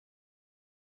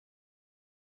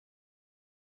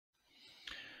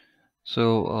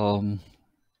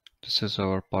This is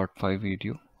our part 5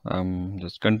 video. I'm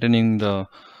just continuing the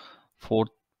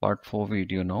part 4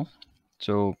 video now.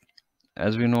 So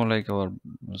as we know, like our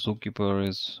zookeeper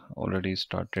is already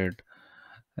started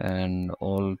and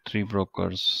all 3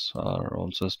 brokers are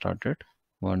also started,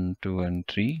 1, 2 and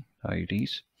 3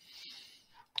 IDs.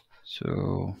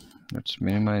 So let's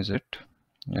minimize it,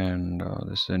 and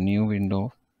this is a new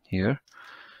window here.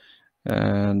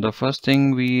 And the first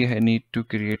thing, we need to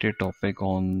create a topic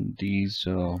on these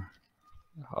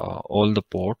all the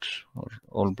ports or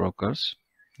all brokers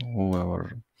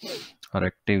whoever are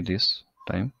active this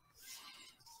time.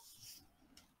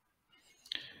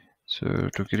 So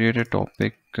to create a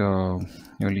topic, you'll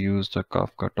use the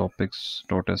Kafka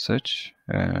topics.sh,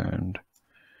 and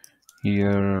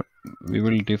here we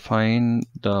will define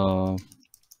the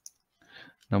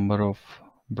number of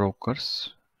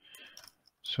brokers.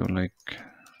 So like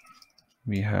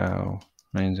we have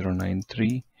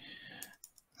 9093,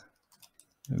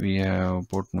 we have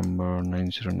port number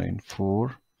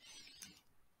 9094,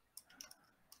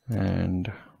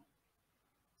 and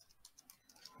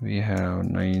we have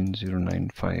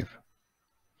 9095,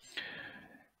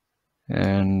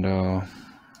 and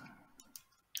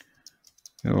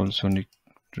we also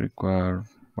require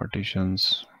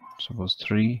partitions, suppose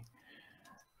 3.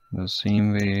 The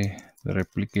same way the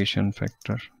replication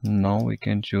factor, now we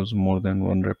can choose more than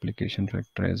one replication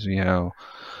factor as we have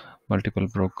multiple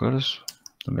brokers.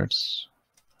 So let's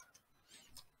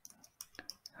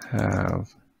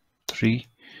have 3,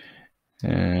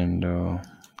 and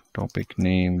topic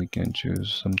name we can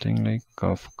choose something like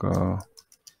Kafka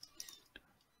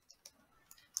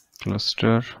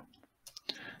cluster,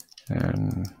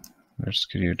 and let's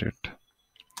create it.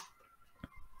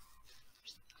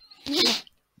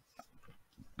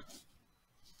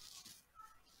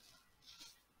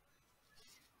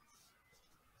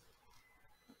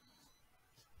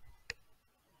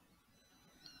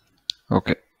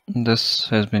 Okay, this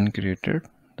has been created.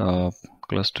 The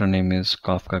cluster name is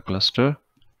Kafka cluster.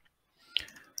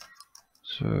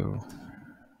 So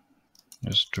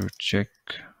just to check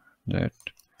that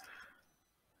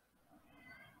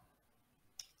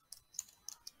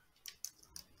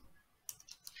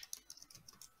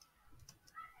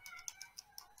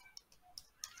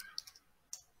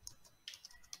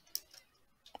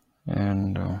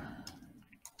and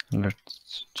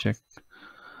let's check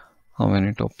how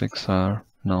many topics are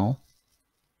now.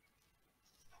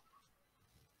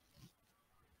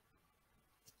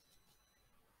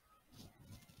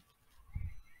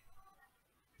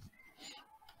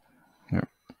 Yep.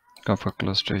 Kafka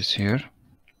cluster is here,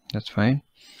 that's fine.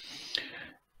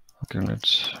 Okay,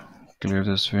 let's clear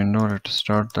this window. Let's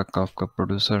start the Kafka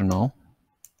producer now.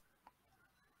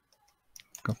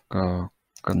 Kafka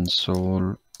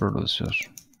console producer,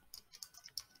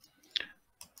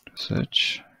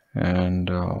 search, and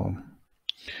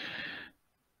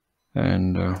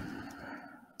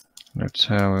let's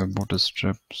have a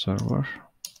bootstrap server,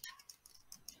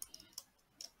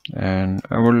 and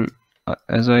I will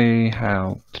as I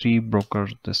have 3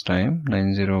 brokers this time,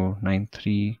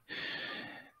 9093,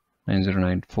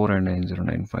 9094 and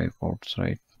 9095 ports,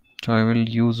 right? So I will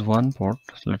use one port.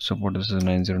 Let's suppose this is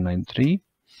 9093,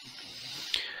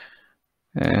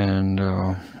 and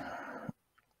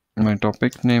my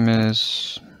topic name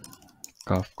is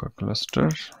Kafka cluster.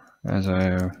 As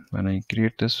when I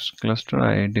create this cluster,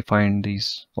 I defined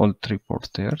these all 3 ports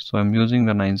there, so I'm using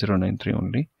the 9093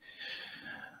 only.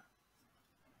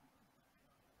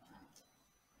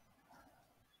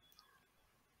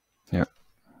 Yeah.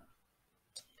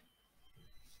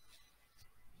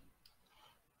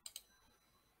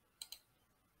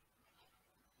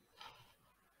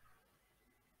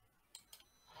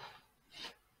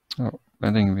 Oh,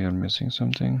 I think we are missing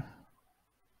something.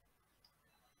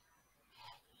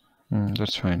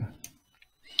 That's fine.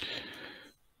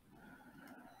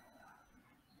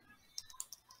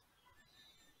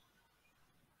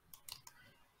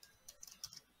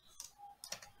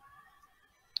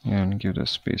 And give the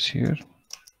space here.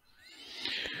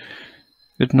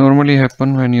 It normally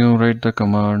happens when you write the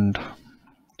command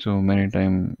so many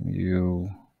times you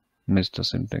miss the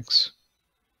syntax.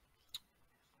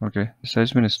 Okay, this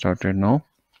has been started now,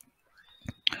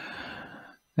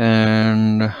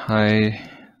 and I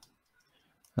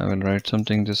will write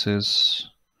something. This is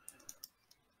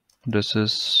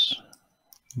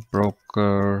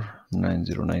broker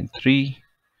 9093,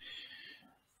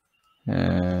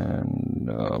 and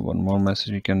one more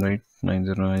message we can write,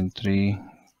 9093,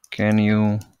 can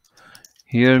you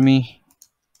hear me?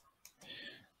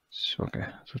 Okay,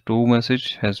 so 2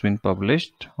 message has been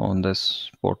published on this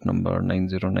port number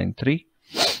 9093.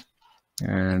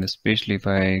 and especially if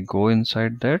I go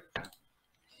inside that.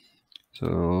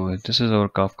 So this is our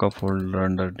Kafka folder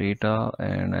under data,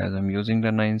 and as I'm using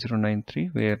the 9093,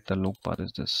 where the loop path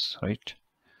is this, right?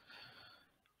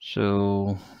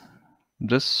 So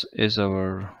this is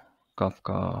our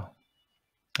Kafka,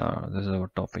 this is our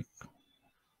topic,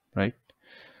 right?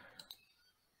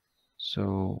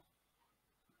 So,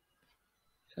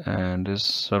 and this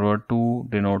server 2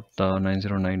 denote the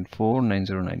 9094,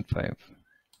 9095.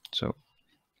 So,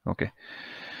 okay.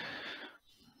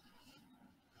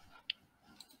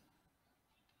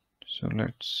 So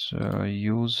let's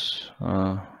use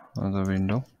another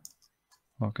window.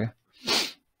 Okay.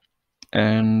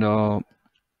 And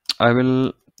I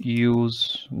will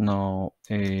use now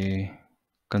a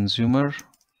consumer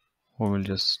who will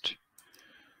just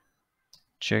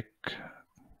check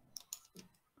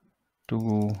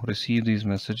to receive these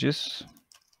messages.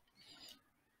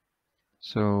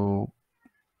 So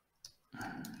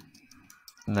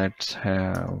let's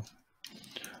have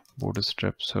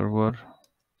bootstrap server,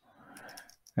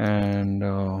 and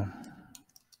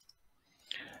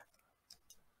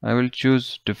I will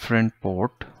choose different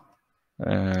port,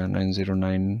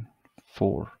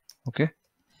 9094. Okay,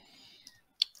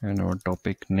 and our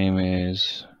topic name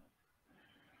is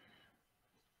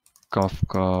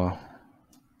Kafka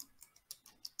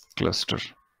cluster.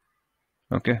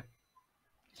 Okay,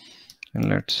 and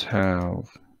let's have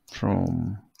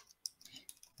from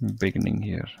beginning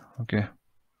here. Okay,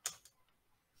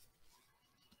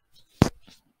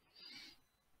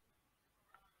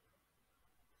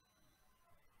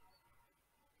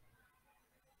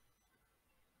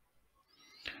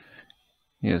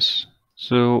 yes.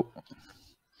 So,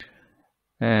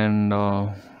 and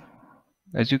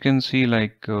as you can see,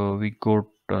 like we got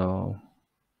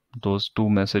those two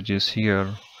messages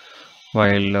here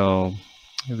while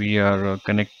we are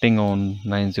connecting on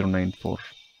 9094,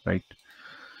 right?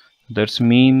 That's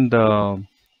mean the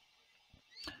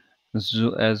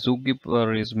as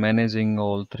Zookeeper is managing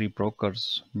all three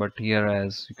brokers, but here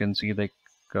as you can see, like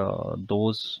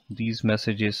these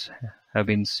messages have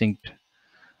been synced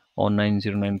on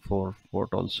 9094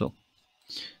 port also.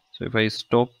 So if I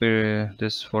stop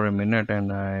this for a minute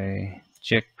and I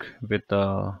check with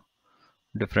a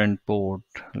different port,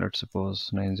 let's suppose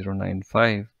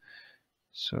 9095.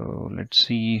 So let's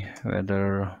see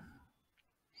whether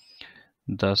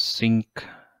the sync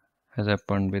has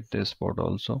happened with this port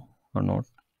also or not.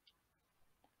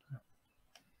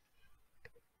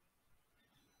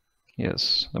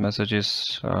 Yes, the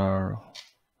messages are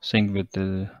synced with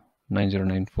the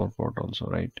 9094 port also,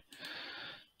 right?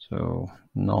 So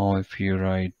now if you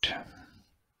write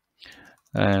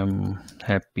I'm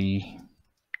happy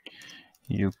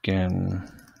you can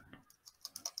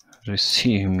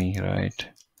receive me, right?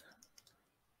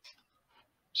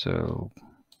 So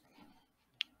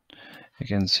you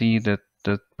can see that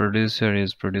the producer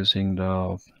is producing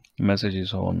the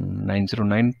messages on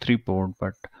 9093 port,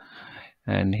 but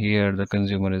and here the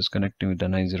consumer is connecting with the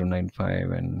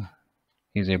 9095 and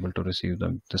he's able to receive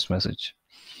this message.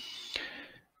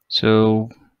 So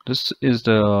this is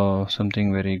the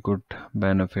something very good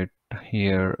benefit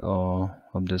here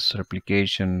of this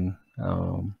replication.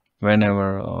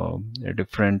 Whenever a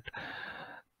different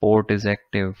port is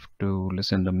active to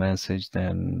listen the message,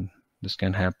 then this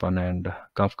can happen, and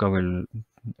Kafka will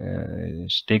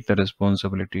take the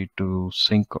responsibility to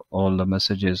sync all the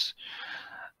messages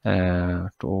to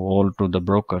the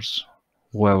brokers,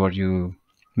 whoever you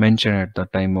mention at the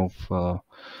time of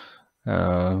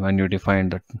when you define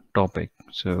the topic.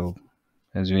 So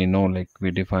as we know, like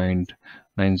we defined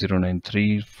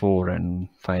 9093, 4 and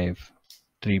 5,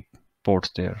 3 ports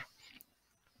there.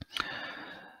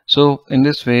 So in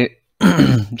this way,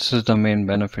 this is the main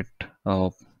benefit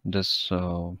of this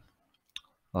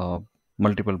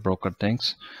multiple broker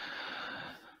things.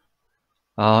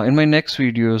 In my next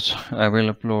videos, I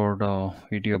will upload a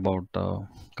video about the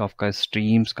Kafka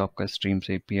Streams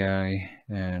API,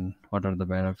 and what are the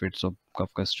benefits of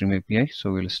Kafka Stream API.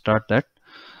 So we'll start that.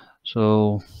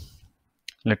 So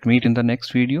let's meet in the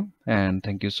next video, and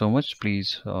thank you so much.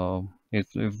 Please,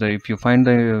 if you find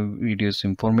the videos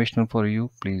informational for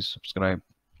you, please subscribe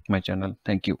my channel.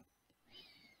 Thank you.